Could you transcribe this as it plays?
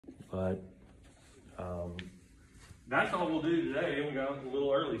But that's all we'll do today. We got a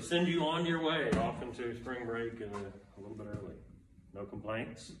little early. Send you on your way off into spring break and a little bit early. No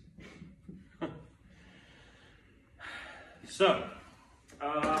complaints. So,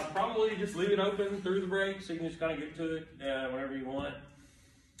 probably just leave it open through the break so you can just kind of get to it whenever you want.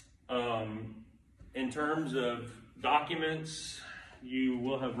 In terms of documents, you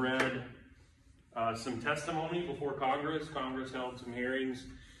will have read some testimony before Congress. Congress held some hearings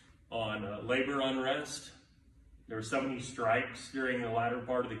on labor unrest. There were so many strikes during the latter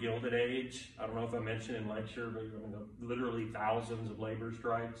part of the Gilded Age. I don't know if I mentioned in lecture, but literally thousands of labor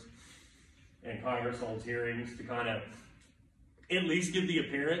strikes. And Congress holds hearings to kind of at least give the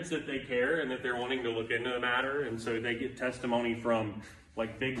appearance that they care and that they're wanting to look into the matter. And so they get testimony from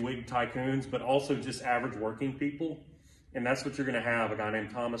like big wig tycoons, but also just average working people. And that's what you're going to have, a guy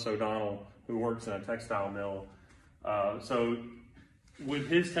named Thomas O'Donnell who works in a textile mill. So with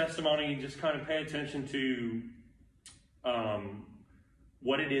his testimony, just kind of pay attention to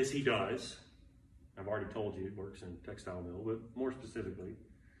what it is he does. I've already told you he works in a textile mill, but more specifically,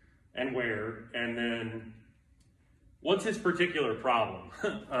 and where, and then what's his particular problem?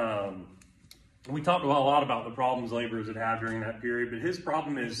 We talked a lot about the problems laborers had had during that period, but his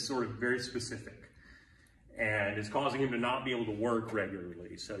problem is sort of very specific and it's causing him to not be able to work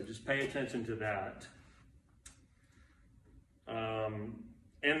regularly. So just pay attention to that.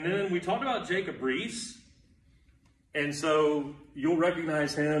 And then we talked about Jacob Riis. And so you'll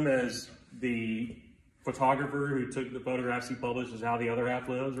recognize him as the photographer who took the photographs he published as How the Other Half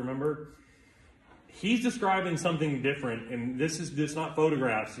Lives, remember? He's describing something different, and this is just not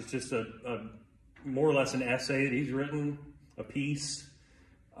photographs, it's just a more or less an essay that he's written, a piece,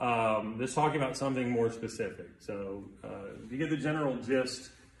 that's talking about something more specific. So if you get the general gist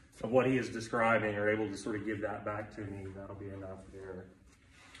of what he is describing, or able to sort of give that back to me, that'll be enough there.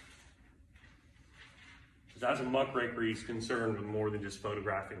 As a muckraker, he's concerned with more than just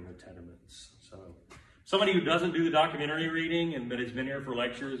photographing the tenements. So somebody who doesn't do the documentary reading but has been here for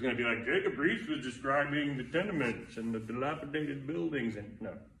lectures is going to be like, Jacob Riis was describing the tenements and the dilapidated buildings. And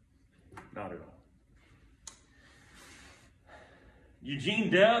no, not at all.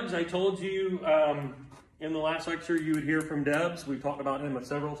 Eugene Debs, I told you in the last lecture you would hear from Debs. We've talked about him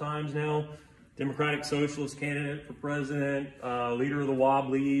several times now. Democratic Socialist candidate for president, leader of the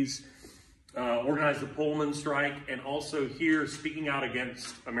Wobblies. Organized the Pullman strike, and also here speaking out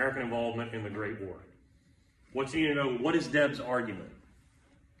against American involvement in the Great War. What you need to know, what is Debs' argument?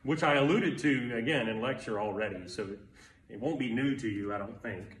 Which I alluded to, again, in lecture already, so it won't be new to you, I don't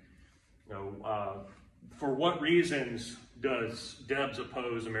think. For what reasons does Debs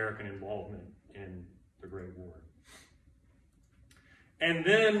oppose American involvement in the Great War? And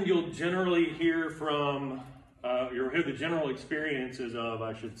then you'll generally hear from, you'll hear the general experiences of,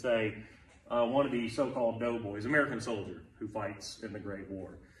 I should say, one of the so-called doughboys, American soldier who fights in the Great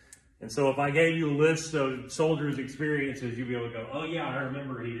War. And so if I gave you a list of soldiers' experiences, you'd be able to go, oh yeah, I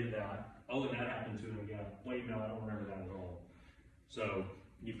remember he did that. Oh, and that happened to him again. Wait, no, I don't remember that at all. So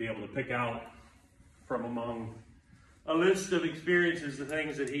you'd be able to pick out from among a list of experiences the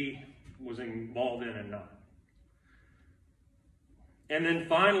things that he was involved in and not. And then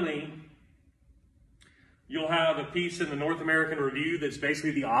finally, you'll have a piece in the North American Review that's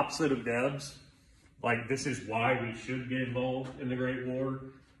basically the opposite of Debs. Like, this is why we should get involved in the Great War.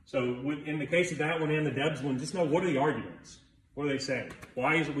 So in the case of that one and the Debs one, just know, what are the arguments? What do they say?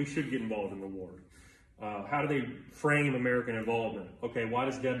 Why is it we should get involved in the war? How do they frame American involvement? Okay, why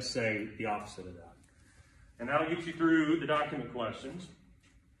does Debs say the opposite of that? And that'll get you through the document questions.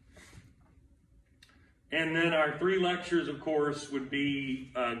 And then our three lectures, of course, would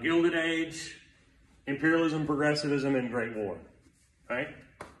be Gilded Age, Imperialism, Progressivism, and Great War, right?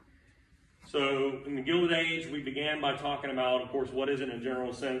 So in the Gilded Age, we began by talking about, of course, what is it in a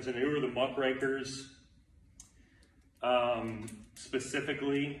general sense, and who are the muckrakers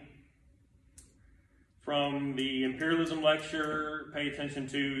specifically. From the imperialism lecture, pay attention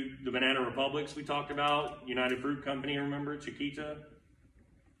to the banana republics we talked about, United Fruit Company, remember, Chiquita.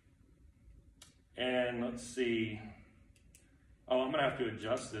 And let's see. Oh, I'm going to have to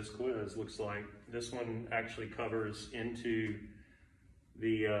adjust this quiz, looks like. This one actually covers into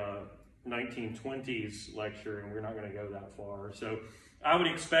the 1920s lecture, and we're not going to go that far. So I would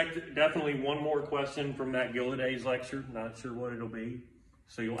expect definitely one more question from that Gilded Age lecture. Not sure what it'll be.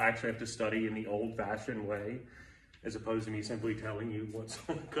 So you'll actually have to study in the old-fashioned way, as opposed to me simply telling you what's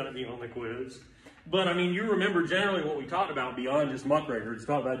going to be on the quiz. But, I mean, you remember generally what we talked about beyond just muckrakers. We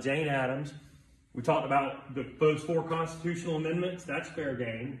talked about Jane Addams. We talked about those 4 constitutional amendments. That's fair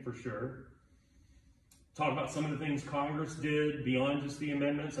game, for sure. talk about some of the things Congress did beyond just the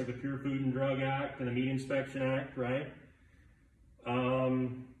amendments, like the Pure Food and Drug Act and the Meat Inspection Act, right?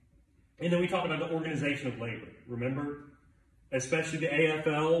 And then we talked about the organization of labor, remember? Especially the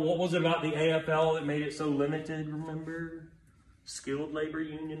AFL. What was it about the AFL that made it so limited, remember? Skilled labor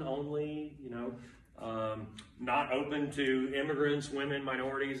union only, you know, not open to immigrants, women,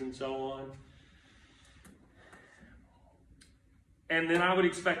 minorities, and so on. And then I would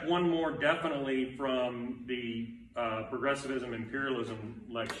expect one more definitely from the progressivism imperialism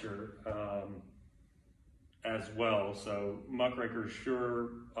lecture as well. So Muckraker's sure,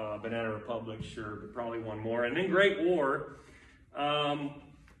 Banana Republic sure, but probably one more. And then Great War,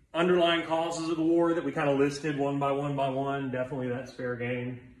 underlying causes of the war that we kind of listed one by one, definitely that's fair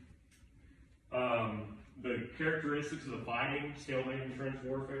game. The characteristics of the fighting, stalemate and trench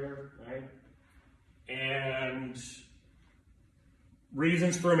warfare, right? And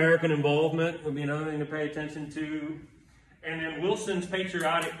reasons for American involvement would be another thing to pay attention to. And then Wilson's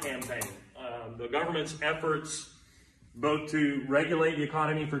patriotic campaign. The government's efforts both to regulate the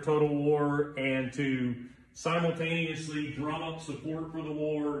economy for total war and to simultaneously drum up support for the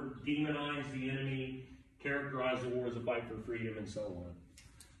war, demonize the enemy, characterize the war as a fight for freedom, and so on.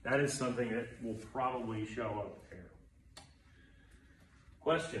 That is something that will probably show up there.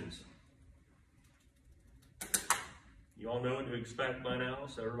 Questions? You all know what to expect by now,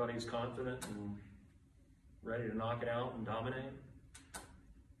 so everybody's confident and ready to knock it out and dominate?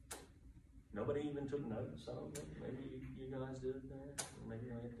 Nobody even took notes on it? Maybe you guys did it there? Or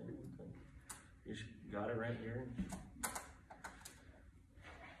maybe right there? Okay. You got it right here.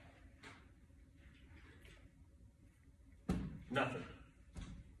 Nothing.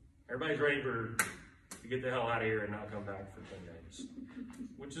 Everybody's ready to get the hell out of here and not come back for 10 days,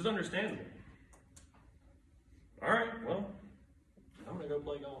 which is understandable. All right, well, I'm gonna go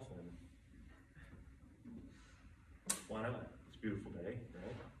play golf then. Why not? It's a beautiful day,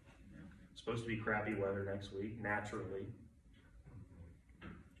 right? It's supposed to be crappy weather next week, naturally.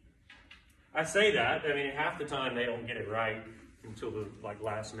 I say that, I mean, half the time they don't get it right until the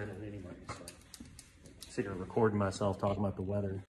last minute anyway. So, sit here recording myself talking about the weather.